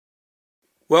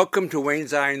Welcome to Wayne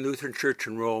Zion Lutheran Church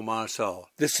in rural Monticello.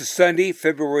 This is Sunday,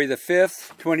 February the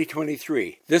 5th,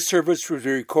 2023. This service was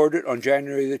recorded on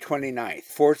January the 29th,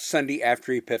 fourth Sunday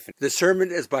after Epiphany. The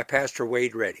sermon is by Pastor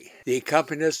Wade Reddy. The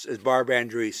accompanist is Barb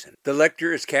Andreessen. The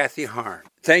lector is Kathy Harn.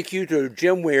 Thank you to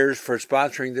Jim Weirs for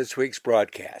sponsoring this week's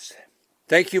broadcast.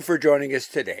 Thank you for joining us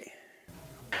today.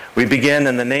 We begin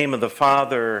in the name of the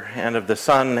Father, and of the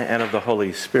Son, and of the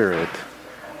Holy Spirit.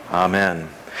 Amen.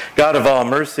 God of all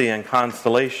mercy and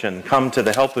consolation, come to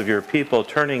the help of your people,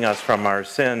 turning us from our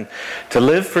sin to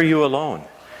live for you alone.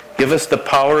 Give us the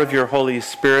power of your Holy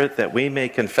Spirit that we may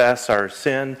confess our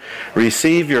sin,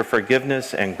 receive your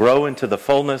forgiveness, and grow into the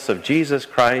fullness of Jesus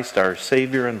Christ, our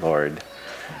Savior and Lord.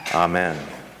 Amen.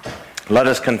 Let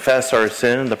us confess our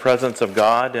sin in the presence of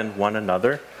God and one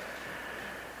another.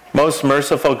 Most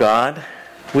merciful God,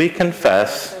 we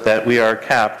confess that we are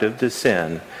captive to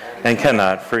sin and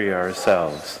cannot free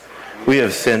ourselves. We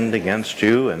have sinned against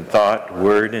you in thought,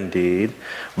 word, and deed,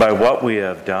 by what we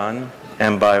have done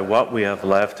and by what we have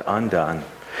left undone.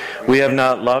 We have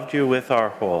not loved you with our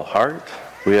whole heart.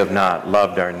 We have not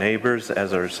loved our neighbors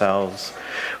as ourselves.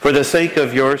 For the sake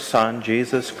of your Son,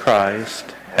 Jesus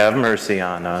Christ, have mercy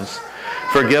on us.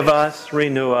 Forgive us,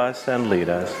 renew us, and lead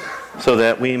us, so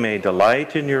that we may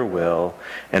delight in your will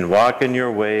and walk in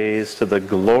your ways to the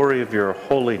glory of your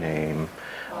holy name.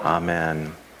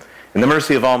 Amen. In the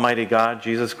mercy of Almighty God,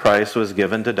 Jesus Christ was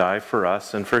given to die for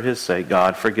us, and for his sake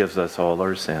God forgives us all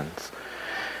our sins.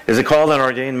 As a called and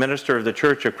ordained minister of the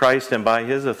Church of Christ, and by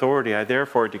his authority, I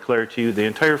therefore declare to you the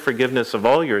entire forgiveness of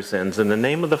all your sins in the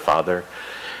name of the Father,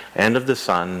 and of the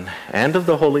Son, and of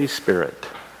the Holy Spirit.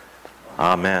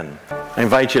 Amen. I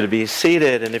invite you to be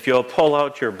seated, and if you'll pull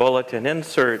out your bulletin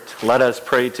insert, let us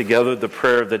pray together the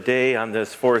prayer of the day on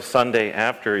this fourth Sunday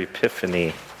after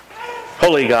Epiphany.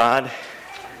 Holy God,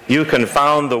 you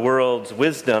confound the world's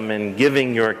wisdom in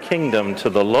giving your kingdom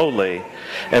to the lowly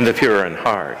and the pure in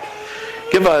heart.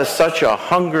 Give us such a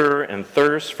hunger and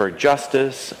thirst for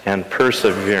justice and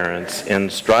perseverance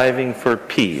in striving for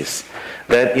peace,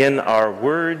 that in our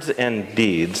words and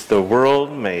deeds the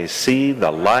world may see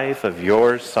the life of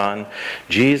your Son,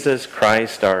 Jesus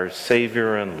Christ, our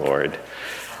Savior and Lord.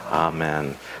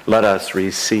 Amen. Let us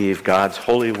receive God's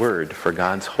holy word for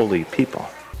God's holy people.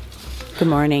 Good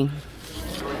morning.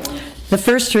 The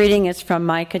first reading is from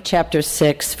Micah chapter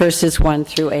 6, verses 1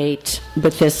 through 8,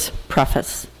 with this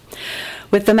preface.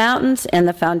 With the mountains and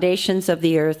the foundations of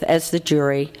the earth as the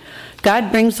jury, God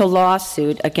brings a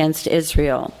lawsuit against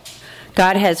Israel.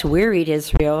 God has wearied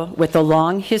Israel with a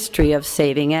long history of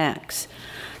saving acts.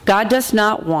 God does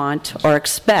not want or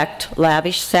expect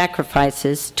lavish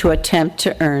sacrifices to attempt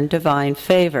to earn divine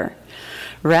favor.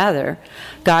 Rather,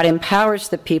 God empowers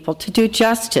the people to do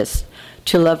justice,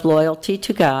 to love loyalty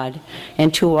to God,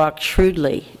 and to walk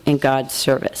shrewdly in God's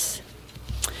service.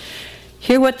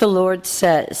 Hear what the Lord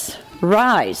says.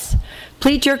 Rise,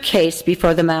 plead your case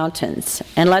before the mountains,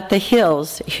 and let the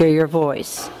hills hear your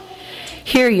voice.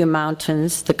 Hear, you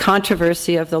mountains, the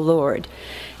controversy of the Lord,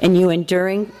 and you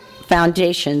enduring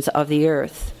foundations of the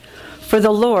earth. For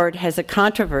the Lord has a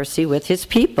controversy with his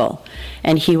people,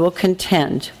 and he will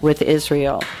contend with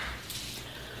Israel.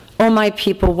 O my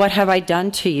people, what have I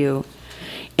done to you?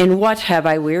 In what have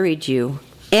I wearied you?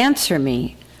 Answer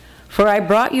me. For I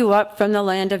brought you up from the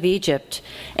land of Egypt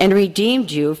and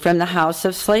redeemed you from the house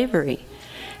of slavery.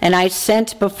 And I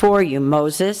sent before you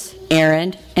Moses,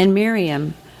 Aaron, and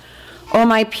Miriam. O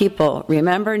my people,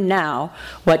 remember now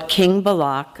what King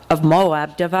Balak of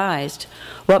Moab devised,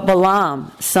 what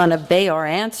Balaam, son of Beor,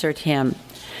 answered him,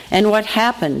 and what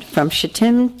happened from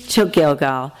Shittim to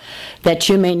Gilgal, that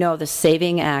you may know the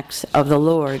saving acts of the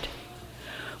Lord.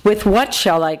 With what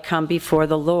shall I come before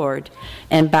the Lord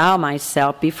and bow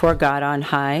myself before God on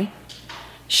high?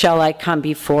 Shall I come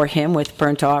before him with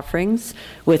burnt offerings,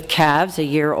 with calves a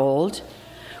year old?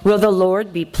 Will the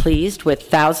Lord be pleased with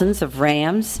thousands of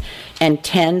rams and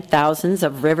 10,000s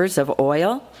of rivers of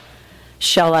oil?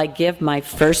 Shall I give my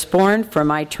firstborn for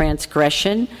my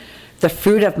transgression, the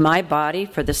fruit of my body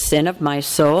for the sin of my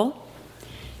soul?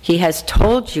 He has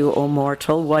told you, O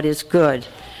mortal, what is good.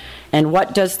 And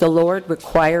what does the Lord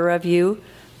require of you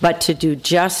but to do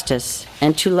justice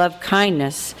and to love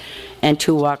kindness and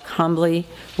to walk humbly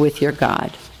with your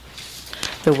God?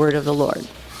 The word of the Lord.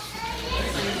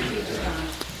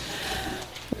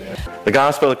 The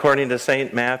Gospel according to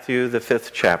St. Matthew, the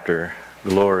 5th chapter.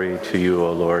 Glory to you,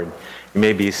 O Lord. You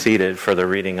may be seated for the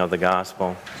reading of the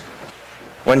Gospel.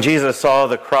 When Jesus saw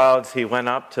the crowds, he went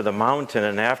up to the mountain,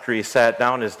 and after he sat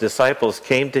down, his disciples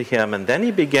came to him, and then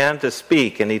he began to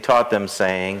speak, and he taught them,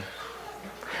 saying,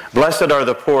 Blessed are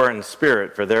the poor in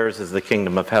spirit, for theirs is the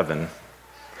kingdom of heaven.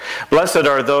 Blessed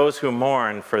are those who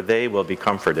mourn, for they will be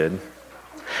comforted.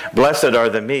 Blessed are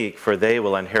the meek, for they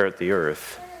will inherit the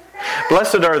earth.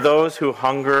 Blessed are those who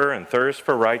hunger and thirst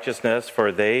for righteousness,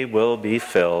 for they will be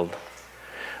filled.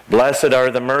 Blessed are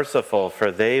the merciful,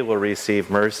 for they will receive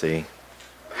mercy.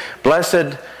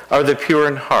 Blessed are the pure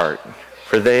in heart,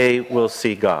 for they will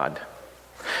see God.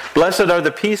 Blessed are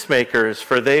the peacemakers,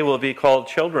 for they will be called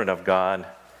children of God.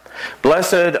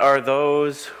 Blessed are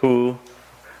those who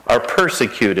are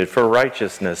persecuted for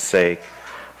righteousness' sake,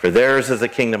 for theirs is the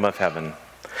kingdom of heaven.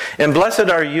 And blessed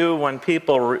are you when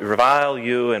people revile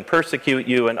you and persecute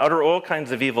you and utter all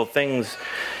kinds of evil things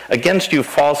against you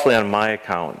falsely on my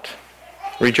account.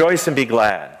 Rejoice and be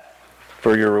glad,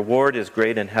 for your reward is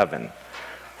great in heaven.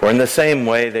 For in the same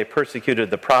way they persecuted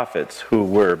the prophets who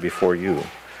were before you.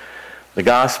 The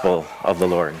gospel of the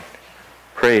Lord.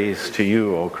 Praise to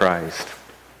you, O Christ.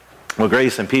 Well,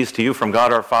 grace and peace to you from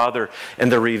God our Father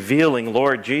and the revealing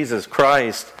Lord Jesus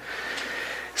Christ.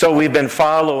 So we've been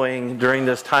following during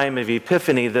this time of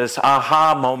Epiphany, this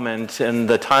aha moment in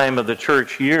the time of the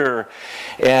church year.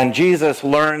 And Jesus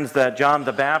learns that John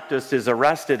the Baptist is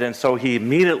arrested, and so he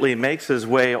immediately makes his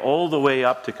way all the way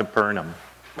up to Capernaum.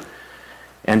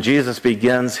 And Jesus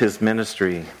begins his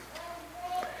ministry.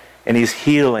 And he's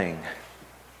healing.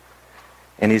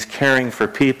 And he's caring for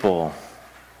people.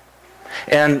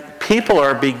 And people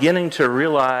are beginning to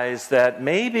realize that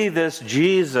maybe this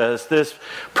Jesus, this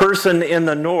person in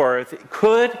the north,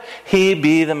 could he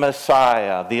be the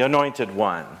Messiah, the anointed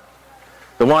one?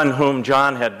 The one whom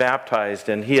John had baptized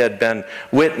and he had been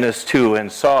witness to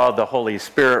and saw the Holy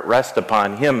Spirit rest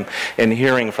upon him, and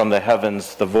hearing from the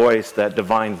heavens the voice, that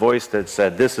divine voice that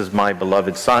said, "This is my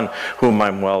beloved Son, whom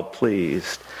I'm well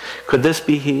pleased." Could this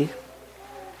be he?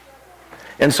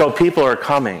 And so people are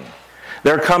coming.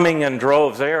 They're coming in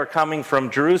droves. They are coming from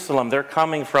Jerusalem. They're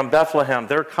coming from Bethlehem.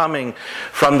 They're coming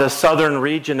from the southern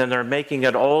region, and they're making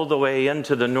it all the way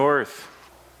into the north.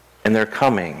 And they're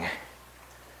coming.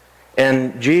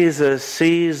 And Jesus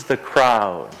sees the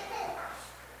crowd.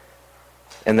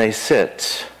 And they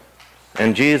sit.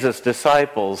 And Jesus'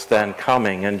 disciples then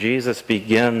coming. And Jesus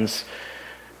begins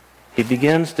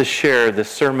to share the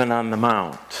Sermon on the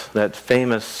Mount, that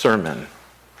famous sermon.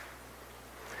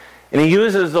 And he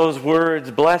uses those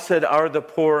words, "Blessed are the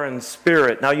poor in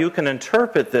spirit." Now you can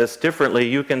interpret this differently.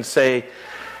 You can say,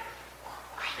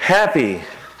 "Happy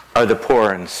are the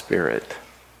poor in spirit."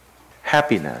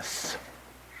 Happiness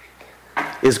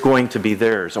is going to be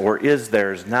theirs, or is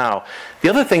theirs now. The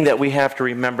other thing that we have to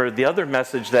remember, the other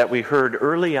message that we heard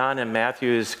early on in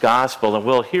Matthew's gospel, and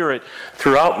we'll hear it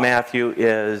throughout Matthew,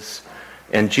 is,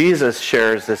 and Jesus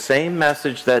shares the same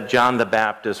message that John the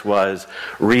Baptist was,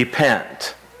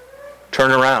 repent.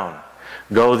 Turn around.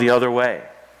 Go the other way.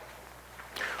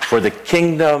 For the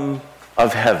kingdom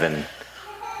of heaven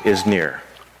is near.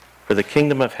 For the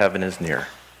kingdom of heaven is near.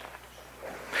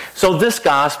 So this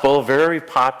gospel, very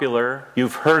popular.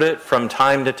 You've heard it from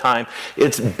time to time.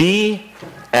 It's Beatitudes.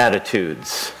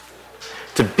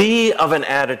 To be of an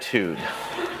attitude.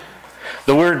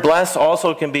 The word blessed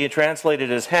also can be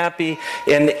translated as happy.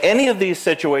 And any of these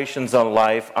situations in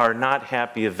life are not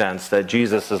happy events that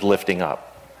Jesus is lifting up.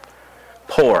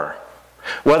 Poor.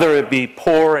 Whether it be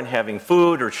poor in having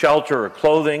food or shelter or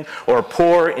clothing, or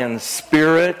poor in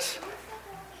spirit,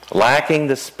 lacking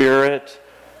the Spirit,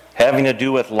 having to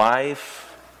do with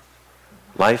life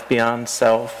beyond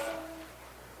self.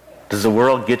 Does the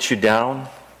world get you down?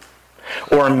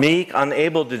 Or meek,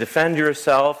 unable to defend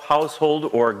yourself, household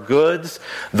or goods,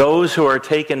 those who are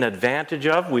taken advantage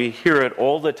of. We hear it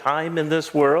all the time in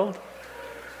this world.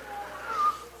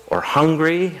 Or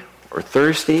hungry or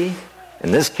thirsty.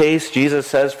 In this case, Jesus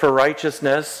says for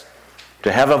righteousness,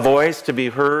 to have a voice, to be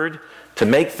heard, to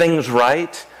make things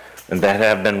right, and that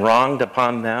have been wronged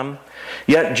upon them.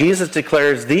 Yet Jesus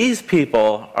declares these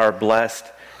people are blessed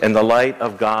in the light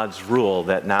of God's rule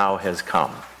that now has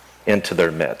come into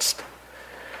their midst.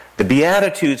 The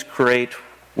Beatitudes create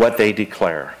what they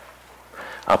declare.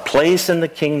 A place in the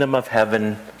kingdom of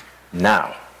heaven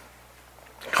now.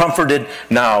 Comforted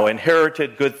now.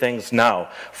 Inherited good things now.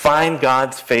 Find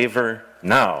God's favor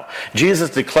now.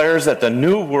 Jesus declares that the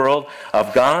new world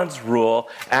of God's rule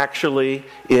actually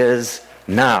is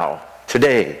now.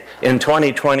 Today, in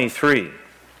 2023,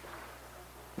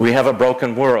 we have a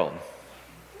broken world.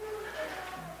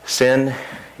 Sin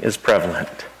is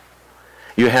prevalent.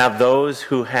 You have those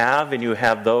who have, and you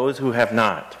have those who have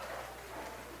not.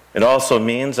 It also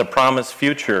means a promised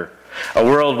future, a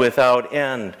world without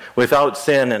end, without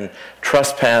sin and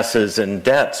trespasses and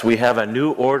debts. We have a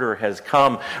new order has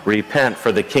come. Repent,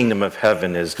 for the kingdom of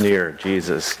heaven is near.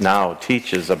 Jesus now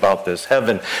teaches about this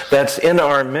heaven that's in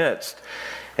our midst.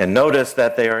 And notice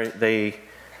that they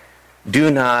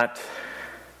do not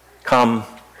come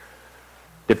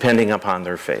depending upon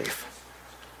their faith.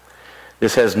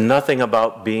 This has nothing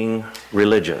about being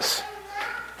religious.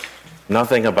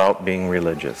 Nothing about being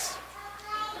religious.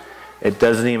 It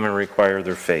doesn't even require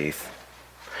their faith.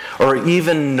 Or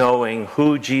even knowing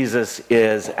who Jesus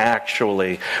is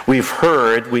actually. We've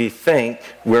heard, we think,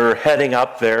 we're heading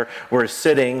up there, we're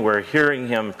sitting, we're hearing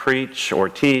him preach or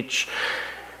teach.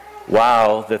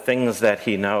 Wow, the things that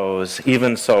he knows.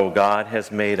 Even so, God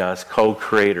has made us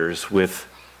co-creators with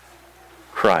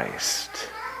Christ.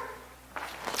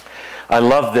 I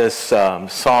love this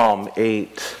Psalm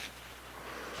 8,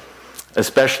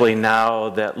 especially now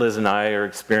that Liz and I are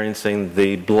experiencing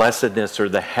the blessedness or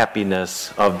the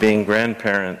happiness of being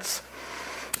grandparents,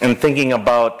 and thinking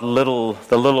about the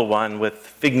little one with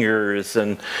fingers,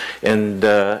 and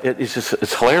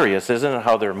it's hilarious, isn't it?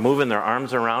 How they're moving their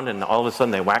arms around, and all of a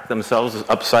sudden they whack themselves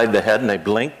upside the head and they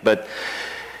blink. But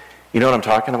you know what I'm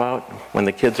talking about? When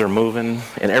the kids are moving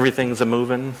and everything's a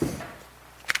moving.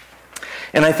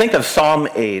 And I think of Psalm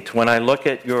 8, when I look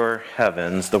at your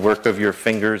heavens, the work of your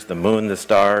fingers, the moon, the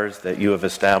stars that you have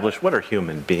established. What are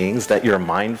human beings, that you're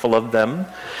mindful of them?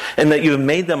 And that you've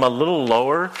made them a little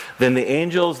lower than the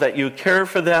angels, that you care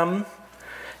for them,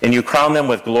 and you crown them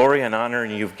with glory and honor,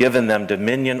 and you've given them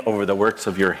dominion over the works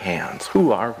of your hands.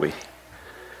 Who are we?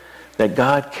 That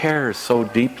God cares so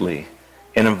deeply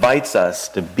and invites us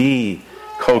to be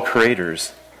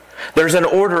co-creators. There's an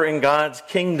order in God's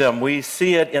kingdom. We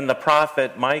see it in the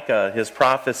prophet Micah, his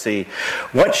prophecy.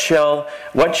 With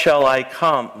what shall I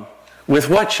come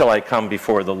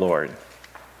before the Lord?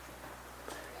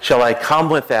 Shall I come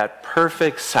with that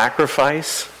perfect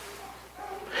sacrifice?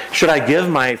 Should I give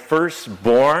my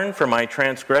firstborn for my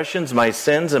transgressions, my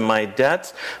sins, and my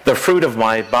debts, the fruit of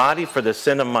my body for the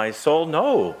sin of my soul?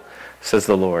 No, says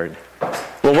the Lord.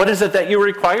 Well, what is it that you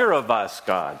require of us,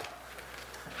 God?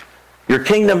 Your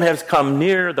kingdom has come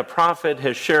near. The prophet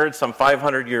has shared some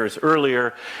 500 years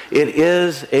earlier. It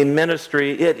is a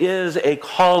ministry. It is a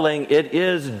calling. It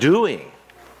is doing.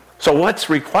 So what's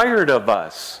required of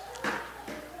us?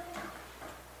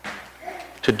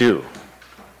 To do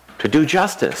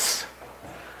justice.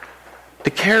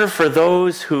 To care for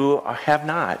those who have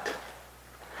not.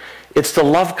 It's to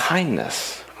love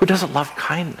kindness. Who doesn't love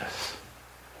kindness?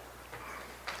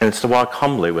 And it's to walk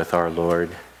humbly with our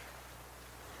Lord.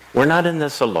 We're not in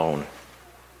this alone.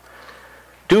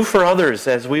 Do for others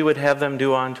as we would have them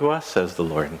do unto us, says the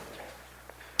Lord.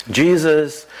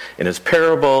 Jesus, in his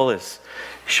parable,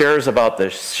 shares about the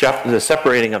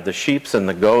separating of the sheep and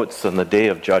the goats on the day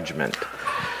of judgment.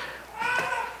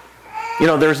 You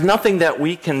know, there's nothing that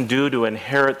we can do to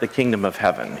inherit the kingdom of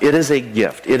heaven. It is a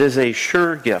gift. It is a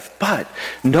sure gift. But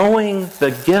knowing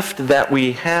the gift that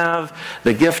we have,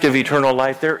 the gift of eternal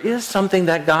life, there is something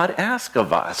that God asks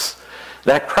of us,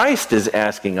 that Christ is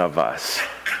asking of us.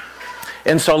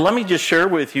 And so let me just share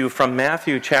with you from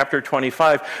Matthew chapter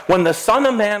 25. When the Son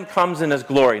of Man comes in his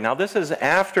glory. Now this is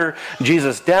after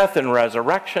Jesus' death and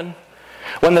resurrection.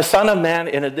 When the Son of Man,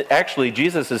 and actually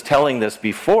Jesus is telling this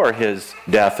before his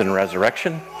death and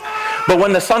resurrection. But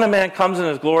when the Son of Man comes in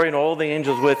his glory and all the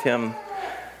angels with him,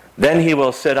 then he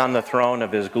will sit on the throne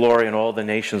of his glory, and all the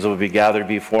nations will be gathered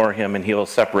before him, and he will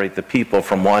separate the people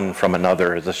from one from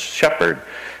another, as a shepherd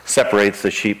separates the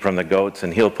sheep from the goats,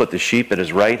 and he'll put the sheep at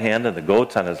his right hand and the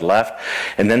goats on his left.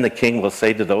 And then the king will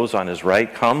say to those on his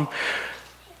right, "Come,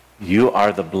 you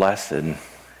are the blessed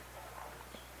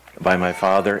by my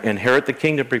Father. Inherit the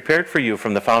kingdom prepared for you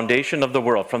from the foundation of the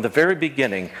world," from the very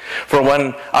beginning. "For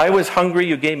when I was hungry,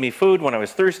 you gave me food. When I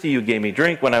was thirsty, you gave me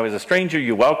drink. When I was a stranger,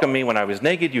 you welcomed me. When I was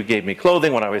naked, you gave me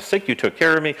clothing. When I was sick, you took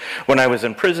care of me. When I was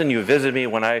in prison, you visited me."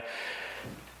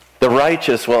 The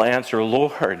righteous will answer,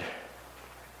 "Lord,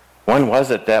 when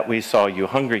was it that we saw you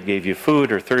hungry, gave you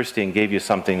food, or thirsty, and gave you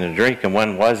something to drink? And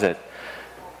when was it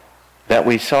that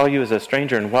we saw you as a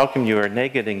stranger and welcomed you, or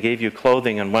naked and gave you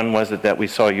clothing? And when was it that we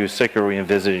saw you sick, or we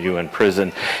visited you in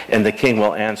prison?" And the king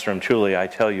will answer him, "Truly, I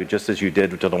tell you, just as you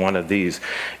did to the one of these,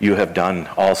 you have done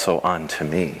also unto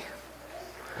me."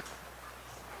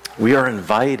 We are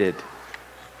invited.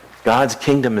 God's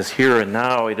kingdom is here and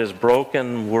now. It is a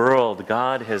broken world.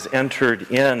 God has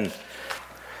entered in.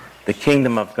 The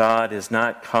kingdom of God is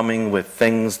not coming with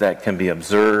things that can be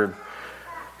observed,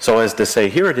 so as to say,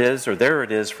 here it is, or there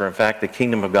it is, for in fact, the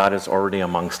kingdom of God is already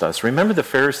amongst us. Remember, the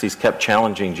Pharisees kept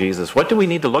challenging Jesus. What do we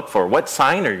need to look for? What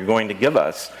sign are you going to give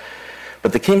us?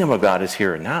 But the kingdom of God is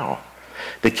here and now.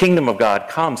 The kingdom of God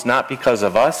comes not because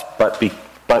of us, but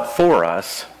for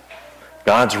us.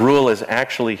 God's rule is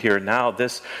actually here now,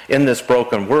 in this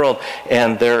broken world,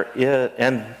 and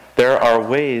there are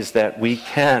ways that we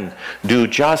can do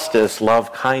justice,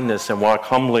 love kindness, and walk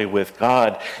humbly with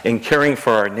God in caring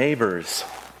for our neighbors.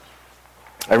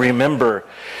 I remember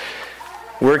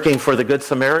working for the Good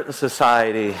Samaritan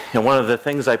Society, and one of the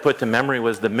things I put to memory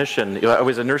was the mission. I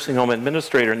was a nursing home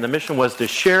administrator, and the mission was to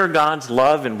share God's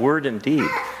love in word and deed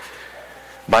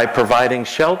by providing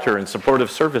shelter and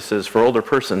supportive services for older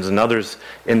persons and others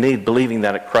in need, believing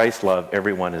that at Christ's love,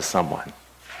 everyone is someone.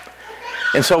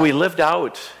 And so we lived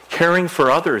out caring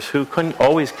for others who couldn't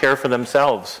always care for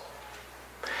themselves.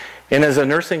 And as a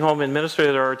nursing home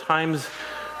administrator, there are times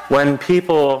when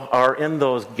people are in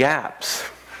those gaps.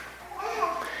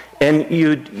 And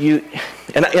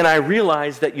and I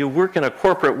realize that you work in a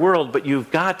corporate world, but you've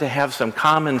got to have some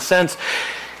common sense.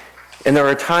 And there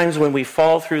are times when we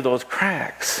fall through those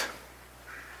cracks.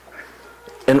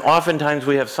 And oftentimes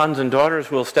we have sons and daughters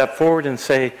who will step forward and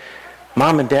say,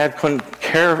 Mom and Dad couldn't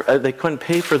care, they couldn't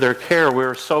pay for their care. We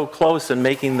were so close in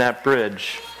making that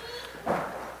bridge.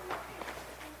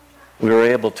 We were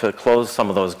able to close some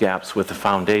of those gaps with the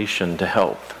foundation to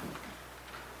help.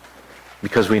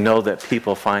 Because we know that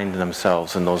people find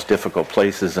themselves in those difficult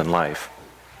places in life.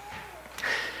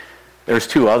 There's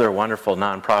two other wonderful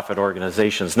nonprofit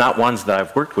organizations, not ones that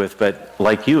I've worked with, but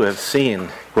like you have seen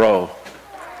grow.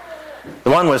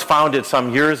 The one was founded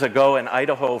some years ago in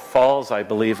Idaho Falls, I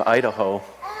believe, Idaho.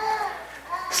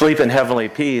 Sleep in Heavenly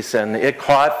Peace, and it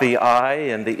caught the eye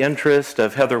and the interest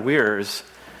of Heather Weirs.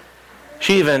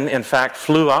 She even, in fact,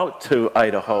 flew out to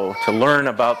Idaho to learn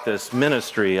about this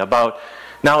ministry,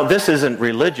 now this isn't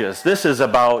religious, this is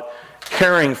about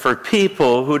caring for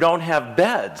people who don't have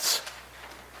beds.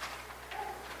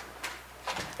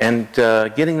 And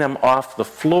getting them off the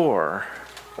floor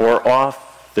or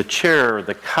off the chair or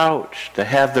the couch to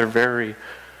have their very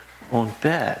own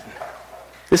bed.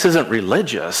 This isn't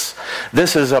religious.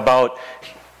 This is about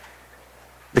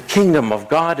the kingdom of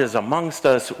God is amongst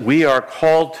us. We are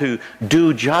called to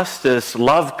do justice,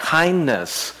 love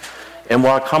kindness, and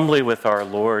walk humbly with our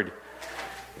Lord.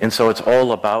 And so it's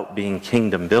all about being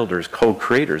kingdom builders,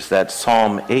 co-creators. That's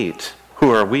Psalm 8.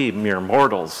 Who are we, mere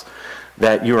mortals,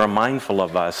 that you are mindful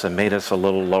of us and made us a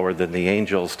little lower than the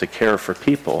angels to care for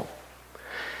people?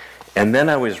 And then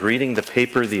I was reading the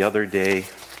paper the other day.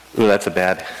 Ooh, that's a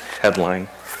bad headline.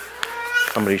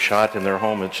 Somebody shot in their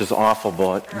home. It's just awful,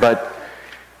 but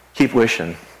keep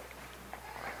wishing.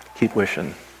 Keep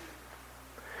wishing.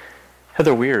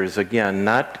 Heather Weirs,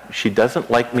 again, she doesn't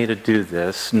like me to do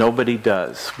this. Nobody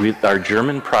does. Our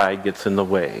German pride gets in the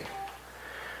way.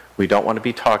 We don't want to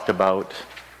be talked about.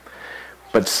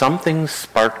 But something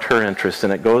sparked her interest,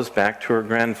 and it goes back to her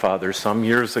grandfather some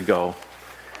years ago,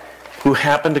 who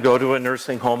happened to go to a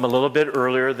nursing home a little bit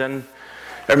earlier than,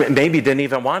 or maybe didn't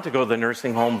even want to go to the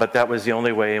nursing home, but that was the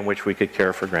only way in which we could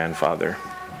care for grandfather.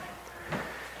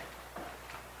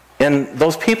 And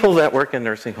those people that work in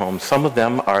nursing homes, some of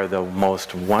them are the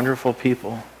most wonderful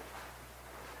people.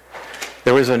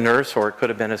 There was a nurse, or it could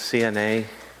have been a CNA,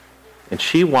 and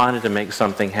she wanted to make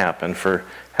something happen for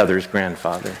Heather's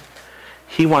grandfather.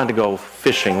 He wanted to go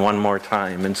fishing one more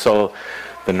time, and so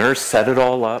the nurse set it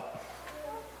all up,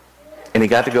 and he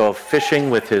got to go fishing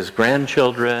with his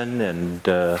grandchildren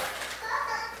and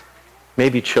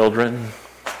maybe children,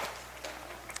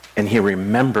 and he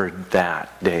remembered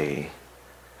that day.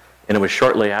 And it was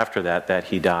shortly after that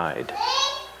he died.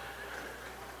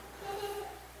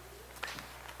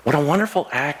 What a wonderful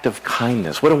act of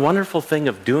kindness. What a wonderful thing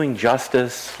of doing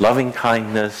justice, loving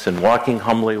kindness, and walking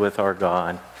humbly with our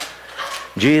God.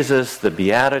 Jesus, the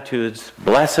Beatitudes,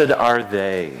 blessed are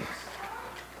they.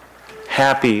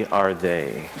 Happy are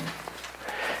they.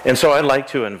 And so I'd like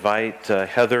to invite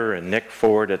Heather and Nick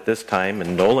forward at this time,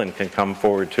 and Nolan can come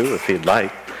forward too if he'd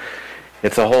like.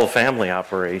 It's a whole family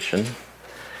operation.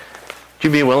 Would you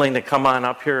be willing to come on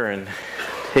up here and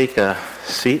take a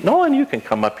seat? Nolan, you can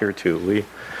come up here too.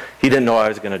 He didn't know I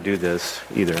was going to do this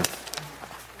either.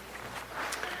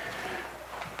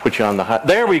 Put you on the hot.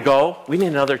 There we go. We need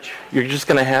another. You're just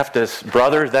going to have to,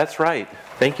 brother. That's right.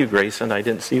 Thank you, Grayson. I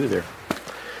didn't see you there.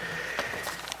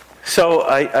 So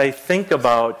I think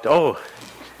about. Oh,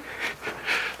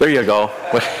 there you go.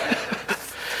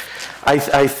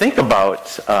 I think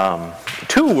about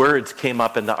two words came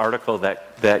up in the article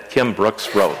that Kim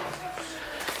Brooks wrote.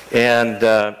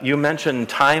 And you mentioned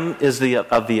time is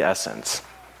of the essence.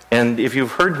 And if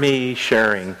you've heard me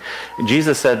sharing,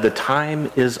 Jesus said the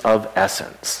time is of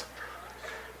essence.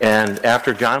 And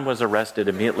after John was arrested,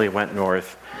 immediately went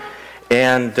north.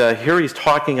 And here he's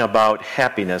talking about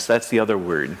happiness. That's the other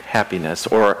word, happiness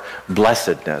or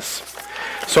blessedness.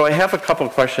 So I have a couple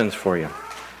questions for you.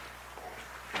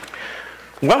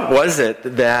 What was it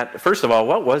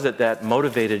that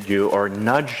motivated you or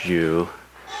nudged you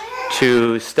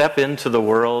to step into the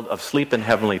world of sleep in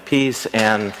heavenly peace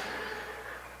and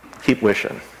keep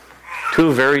wishing?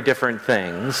 Two very different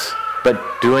things, but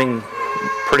doing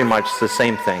pretty much the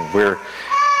same thing. We're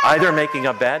either making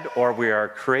a bed or we are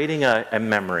creating a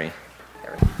memory.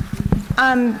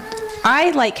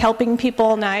 I like helping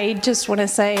people, and I just want to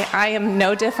say I am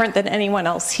no different than anyone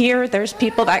else here. There's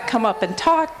people that come up and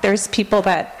talk. There's people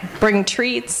that bring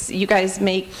treats. You guys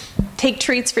take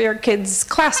treats for your kids'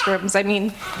 classrooms. I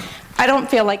mean, I don't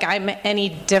feel like I'm any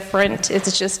different.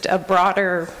 It's just a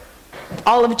broader,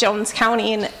 all of Jones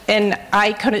County, and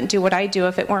I couldn't do what I do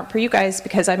if it weren't for you guys,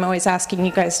 because I'm always asking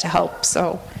you guys to help.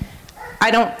 So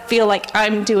I don't feel like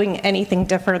I'm doing anything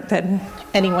different than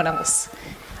anyone else.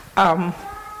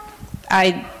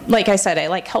 Like I said, I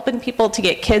like helping people to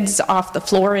get kids off the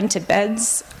floor into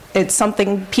beds. It's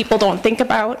something people don't think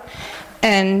about,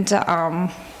 and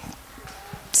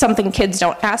something kids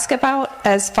don't ask about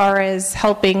as far as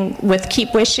helping with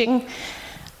Keep Wishing.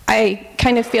 I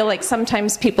kind of feel like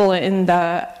sometimes people in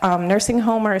the nursing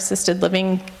home or assisted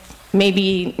living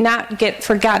maybe not get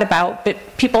forgot about, but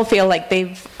people feel like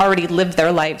they've already lived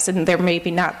their lives and they're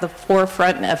maybe not the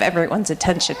forefront of everyone's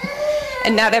attention.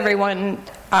 And not everyone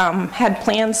had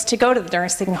plans to go to the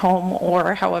nursing home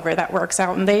or however that works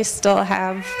out, and they still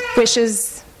have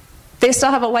wishes. They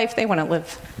still have a life they want to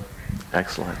live.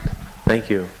 Excellent. Thank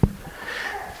you.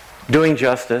 Doing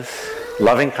justice,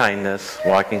 loving kindness,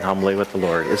 walking humbly with the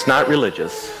Lord. It's not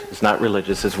religious. It's not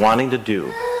religious. It's wanting to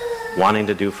do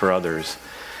for others.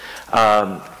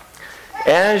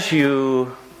 As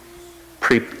you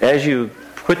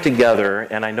put together,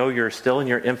 and I know you're still in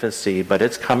your infancy, but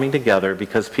it's coming together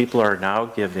because people are now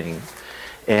giving,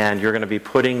 and you're going to be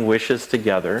putting wishes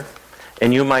together,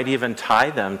 and you might even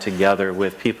tie them together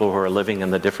with people who are living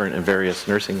in the different and various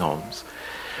nursing homes.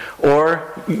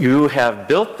 Or you have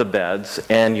built the beds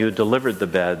and you delivered the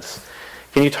beds.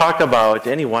 Can you talk about,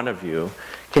 any one of you,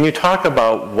 can you talk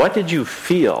about what did you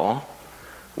feel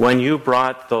when you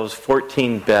brought those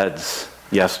 14 beds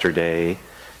yesterday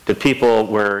to people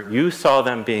where you saw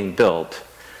them being built?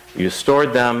 You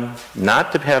stored them,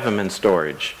 not to have them in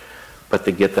storage, but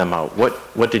to get them out.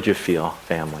 What did you feel,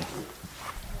 family?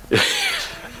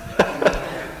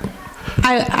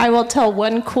 I will tell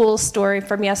one cool story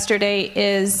from yesterday.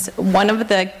 Is one of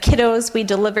the kiddos we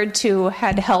delivered to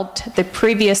had helped the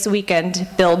previous weekend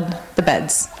build the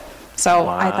beds. So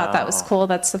wow. I thought that was cool.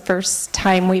 That's the first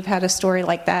time we've had a story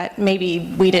like that.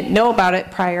 Maybe we didn't know about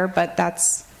it prior, but that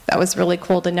was really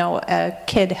cool to know a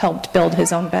kid helped build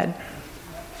his own bed.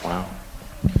 Wow.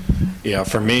 Yeah,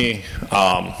 for me,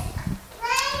 I'm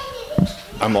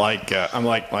like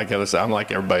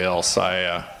everybody else.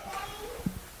 I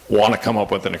want to come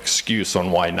up with an excuse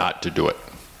on why not to do it.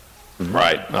 Mm-hmm.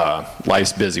 Right?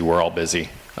 Life's busy. We're all busy.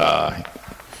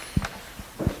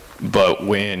 But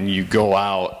when you go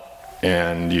out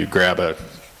and you grab a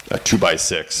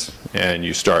 2x6 and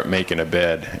you start making a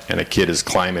bed and a kid is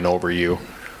climbing over you,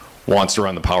 wants to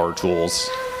run the power tools,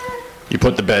 you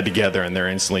put the bed together and they're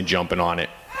instantly jumping on it,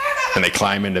 and they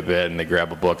climb into bed and they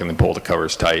grab a book and they pull the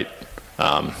covers tight.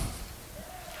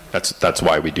 That's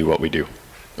why we do what we do.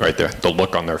 Right there, the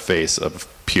look on their face of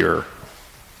pure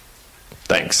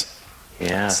thanks.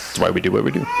 Yes. That's why we do what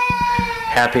we do.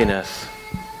 Happiness.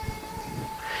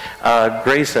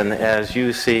 Grayson, as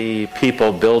you see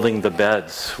people building the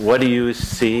beds, what do you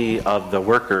see of the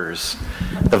workers,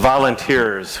 the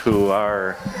volunteers who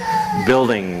are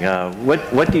building?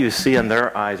 What do you see in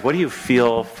their eyes? What do you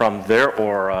feel from their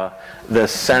aura, the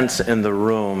sense in the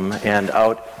room and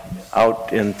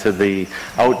out into the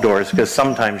outdoors? Because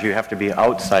sometimes you have to be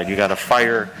outside. You got a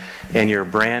fire and you're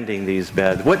branding these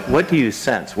beds. What do you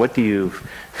sense? What do you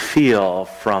feel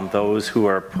from those who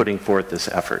are putting forth this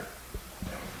effort?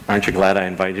 Aren't you glad I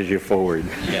invited you forward?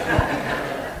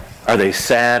 Yeah. Are they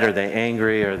sad? Are they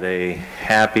angry? Are they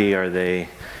happy? Are they...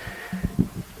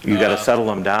 You got to settle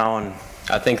them down.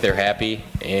 I think they're happy,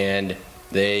 and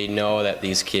they know that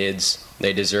these kids,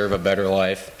 they deserve a better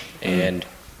life, and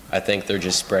I think they're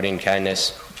just spreading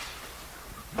kindness,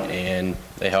 and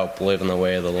they help live in the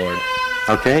way of the Lord.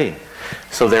 Okay.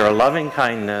 So they're loving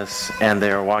kindness and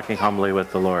they're walking humbly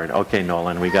with the Lord. Okay,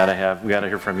 Nolan, we got to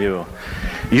hear from you.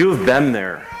 You've been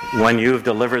there when you've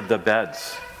delivered the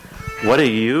beds. What do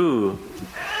you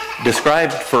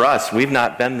describe for us? We've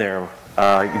not been there.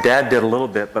 Dad did a little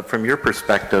bit, but from your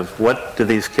perspective, what do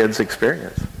these kids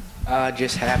experience?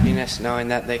 Just happiness, knowing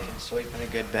that they can sleep in a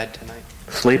good bed tonight.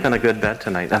 Sleep in a good bed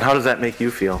tonight. And how does that make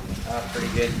you feel?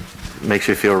 Pretty good. Makes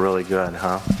you feel really good,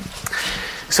 huh?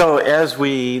 So as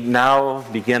we now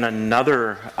begin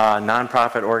another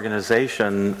nonprofit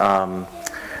organization,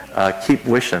 Keep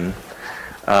Wishing,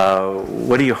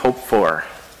 what do you hope for,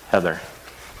 Heather?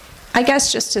 I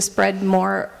guess just to spread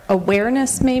more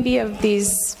awareness maybe of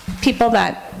these people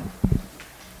that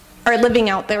are living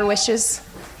out their wishes.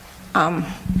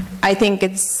 I think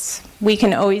we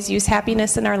can always use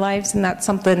happiness in our lives, and that's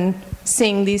something,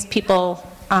 seeing these people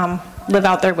live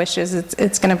out their wishes,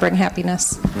 it's going to bring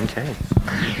happiness. Okay.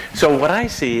 So what I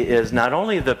see is not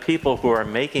only the people who are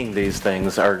making these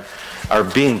things are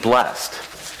being blessed,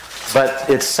 but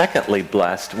it's secondly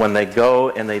blessed when they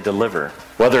go and they deliver,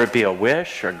 whether it be a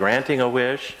wish or granting a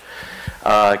wish.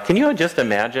 Can you just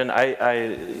imagine?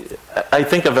 I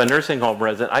think of a nursing home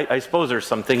resident. I suppose there's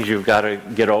some things you've got to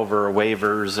get over,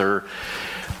 waivers, or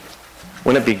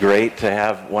wouldn't it be great to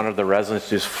have one of the residents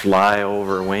just fly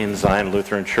over Wayne Zion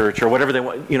Lutheran Church or whatever they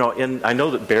want? And I know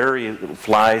that Barry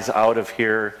flies out of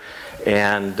here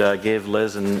and gave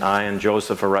Liz and I and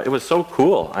Joseph a ride. It was so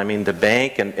cool. I mean, the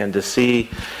bank and to see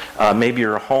maybe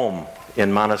your home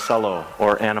in Monticello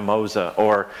or Anamosa,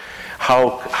 or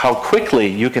how quickly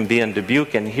you can be in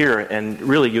Dubuque and here, and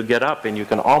really you get up and you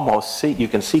can almost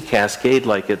see Cascade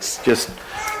like it's just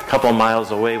a couple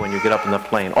miles away when you get up in the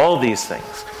plane. All these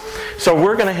things. So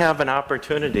we're going to have an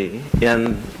opportunity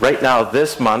right now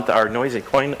this month, our Noisy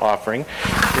Coin offering is,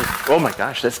 oh my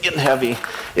gosh, that's getting heavy,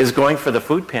 is going for the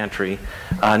food pantry.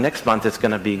 Next month it's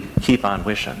going to be Keep on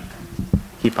Wishing.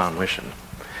 Keep on Wishing.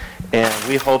 And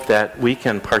we hope that we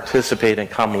can participate and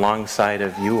come alongside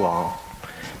of you all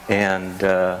and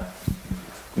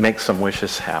make some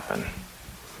wishes happen.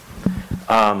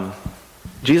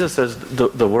 Jesus says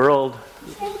the world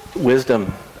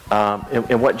wisdom,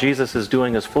 and what Jesus is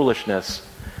doing is foolishness.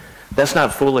 That's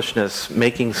not foolishness,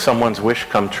 making someone's wish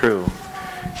come true.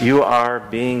 You are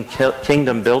being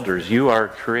kingdom builders. You are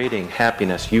creating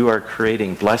happiness. You are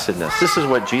creating blessedness. This is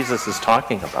what Jesus is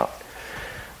talking about.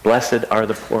 Blessed are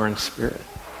the poor in spirit.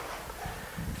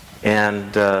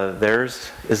 And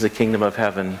theirs is the kingdom of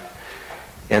heaven.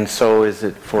 And so is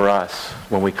it for us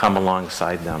when we come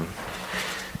alongside them.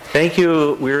 Thank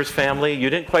you, Weir's family. You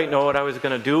didn't quite know what I was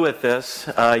going to do with this.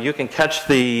 You can catch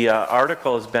the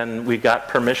article. We got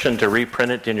permission to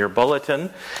reprint it in your bulletin.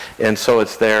 And so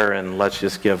it's there, and let's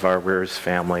just give our Weir's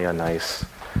family a nice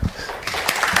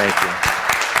thank you.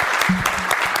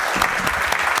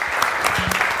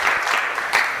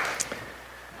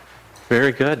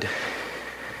 Very good.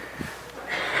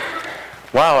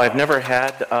 Wow, I've never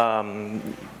had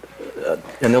an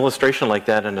illustration like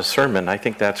that in a sermon. I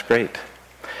think that's great.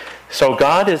 So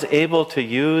God is able to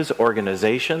use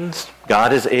organizations.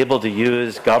 God is able to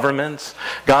use governments.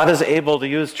 God is able to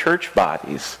use church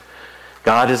bodies.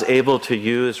 God is able to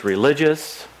use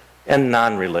religious and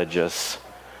non-religious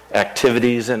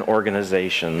activities and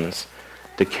organizations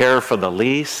to care for the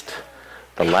least,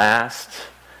 the last,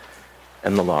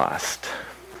 and the lost.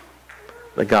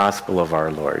 The gospel of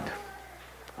our Lord.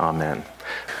 Amen.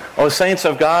 O saints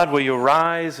of God, will you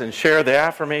rise and share the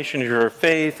affirmation of your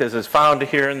faith as is found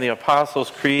here in the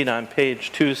Apostles' Creed on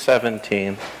page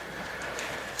 217.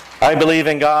 I believe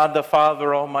in God the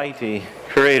Father Almighty,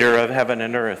 creator of heaven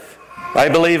and earth. I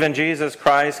believe in Jesus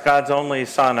Christ, God's only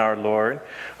Son, our Lord,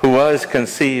 who was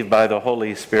conceived by the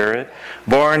Holy Spirit,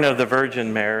 born of the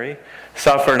Virgin Mary,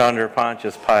 suffered under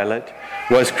Pontius Pilate,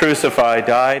 was crucified,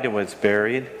 died, and was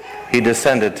buried. He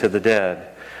descended to the dead.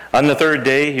 On the third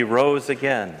day he rose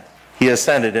again. He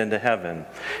ascended into heaven.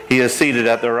 He is seated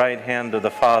at the right hand of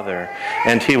the Father,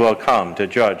 and he will come to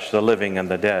judge the living and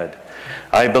the dead.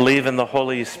 I believe in the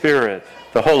Holy Spirit,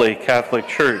 the Holy Catholic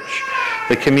Church,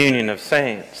 the communion of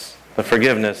saints, the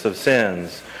forgiveness of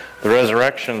sins, the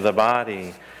resurrection of the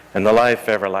body, and the life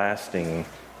everlasting.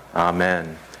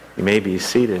 Amen. You may be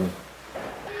seated.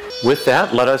 With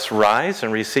that, let us rise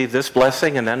and receive this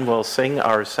blessing, and then we'll sing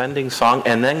our sending song,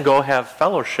 and then go have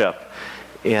fellowship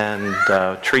and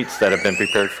treats that have been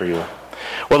prepared for you.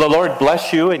 Well, the Lord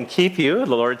bless you and keep you.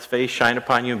 The Lord's face shine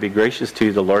upon you and be gracious to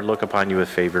you. The Lord look upon you with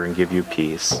favor and give you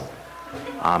peace.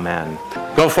 Amen.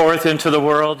 Go forth into the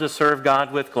world to serve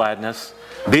God with gladness.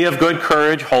 Be of good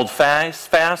courage. Hold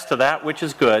fast to that which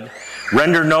is good.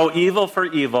 Render no evil for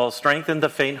evil. Strengthen the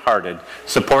faint-hearted.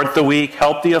 Support the weak.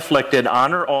 Help the afflicted.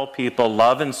 Honor all people.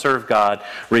 Love and serve God,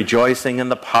 rejoicing in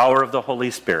the power of the Holy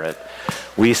Spirit.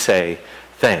 We say,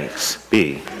 thanks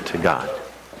be to God.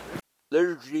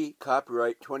 Liturgy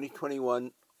copyright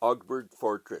 2021 Augsburg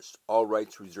Fortress. All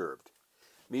rights reserved.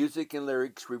 Music and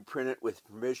lyrics reprinted with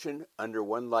permission under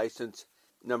one license,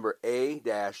 number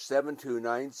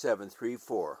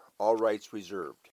A-729734. All rights reserved.